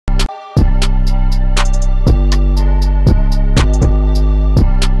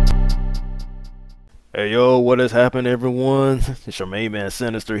Hey yo, what has happened everyone? It's your main man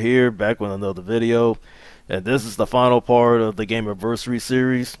Sinister here, back with another video. And this is the final part of the Gamerversary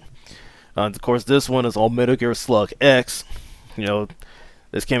series. Of course, this one is on Metal Gear Slug X. You know,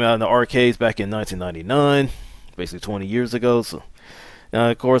 this came out in the arcades back in 1999, basically 20 years ago. So,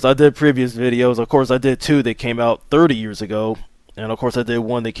 of course, I did previous videos. Of course, I did two that came out 30 years ago. And of course, I did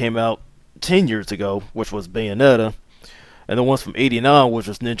one that came out 10 years ago, which was Bayonetta. And the ones from '89, which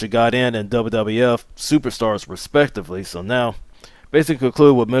was Ninja Gaiden and WWF Superstars, respectively. So now, basically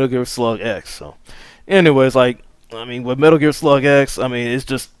conclude with Metal Gear Slug X. So, anyways, with Metal Gear Slug X, it's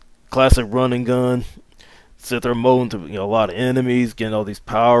just classic run and gun. Sit there mowing to a lot of enemies, getting all these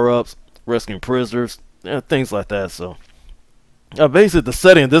power-ups, rescuing prisoners, things like that. So, basically, the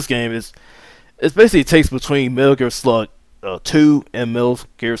setting of this game is it basically takes between Metal Gear Slug 2 and Metal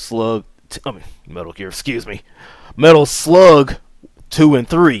Slug 2 and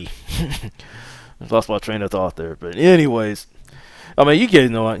 3. Lost my train of thought there, but anyways, you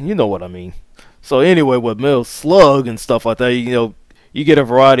know what I mean. So anyway, with Metal Slug and stuff like that, you get a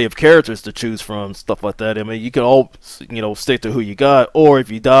variety of characters to choose from, stuff like that. You can all stick to who you got, or if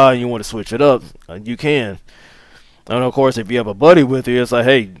you die and you want to switch it up, you can. And of course, if you have a buddy with you, it's like,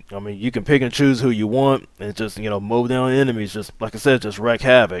 hey, you can pick and choose who you want, and just mow down enemies. Just like I said, just wreak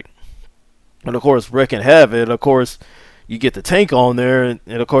havoc. And of course, wrecking havoc, of course, you get the tank on there, and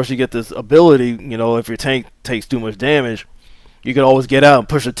of course you get this ability, if your tank takes too much damage, you can always get out and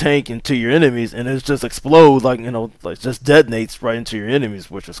push a tank into your enemies, and it just explodes, like just detonates right into your enemies,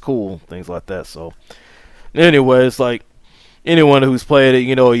 which is cool, things like that. So, anyway, it's like, anyone who's played it,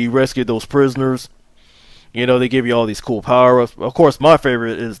 you rescue those prisoners, they give you all these cool power-ups. Of course, my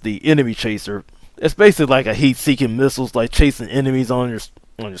favorite is the enemy chaser. It's basically like a heat-seeking missiles, like chasing enemies on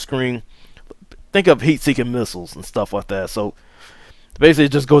your screen. Think of heat-seeking missiles and stuff like that. So basically,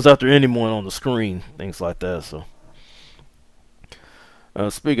 it just goes after anyone on the screen, things like that. So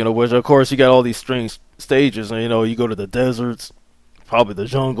speaking of which, of course, you got all these strange stages, and you go to the deserts, probably the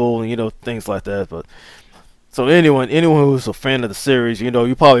jungle, and things like that. But so anyone who's a fan of the series,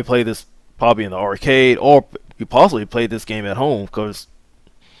 you probably play this probably in the arcade, or you possibly play this game at home. Because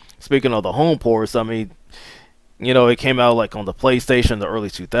speaking of the home ports, it came out like on the PlayStation in the early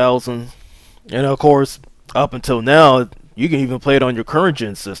 2000s. And of course, up until now, you can even play it on your current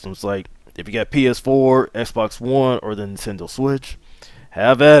gen systems. Like if you got PS4, Xbox One, or the Nintendo Switch,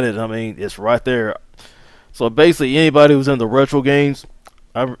 have at it. It's right there. So basically, anybody who's into retro games,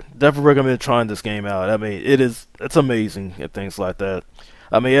 I definitely recommend trying this game out. It's amazing and things like that.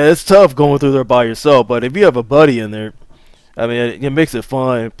 It's tough going through there by yourself, but if you have a buddy in there, it makes it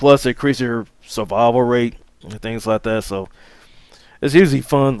fun. Plus, it increases your survival rate and things like that. So it's usually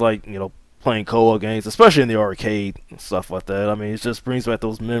fun, like playing co-op games, especially in the arcade and stuff like that. It just brings back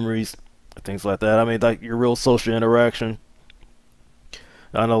those memories, things like that. Like your real social interaction.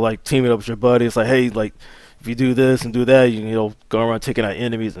 I know, like teaming up with your buddy. It's like, hey, like if you do this and do that, you go around taking out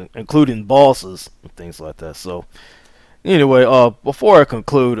enemies, including bosses and things like that. So anyway, before I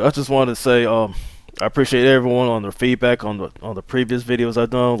conclude, I just wanted to say I appreciate everyone on their feedback on the previous videos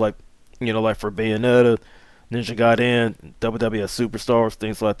I've done, like like for Bayonetta, Ninja Gaiden, WWF Superstars,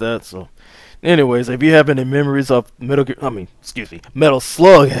 things like that. So, anyways, if you have any memories of Metal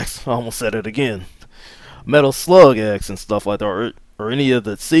Slug X, I almost said it again, Metal Slug X and stuff like that, or any of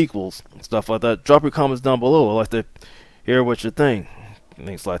the sequels and stuff like that, drop your comments down below. I'd like to hear what you think,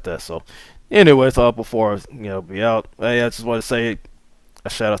 things like that. So, anyways, before I be out, hey, I just want to say a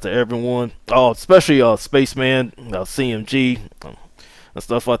shout out to everyone, especially Spaceman, CMG. And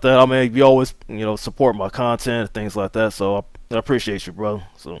stuff like that. You always, support my content and things like that. So I appreciate you, bro.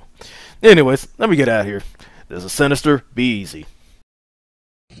 So, anyways, let me get out of here. This is Sinister. Be easy.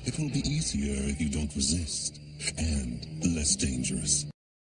 It will be easier if you don't resist, and less dangerous.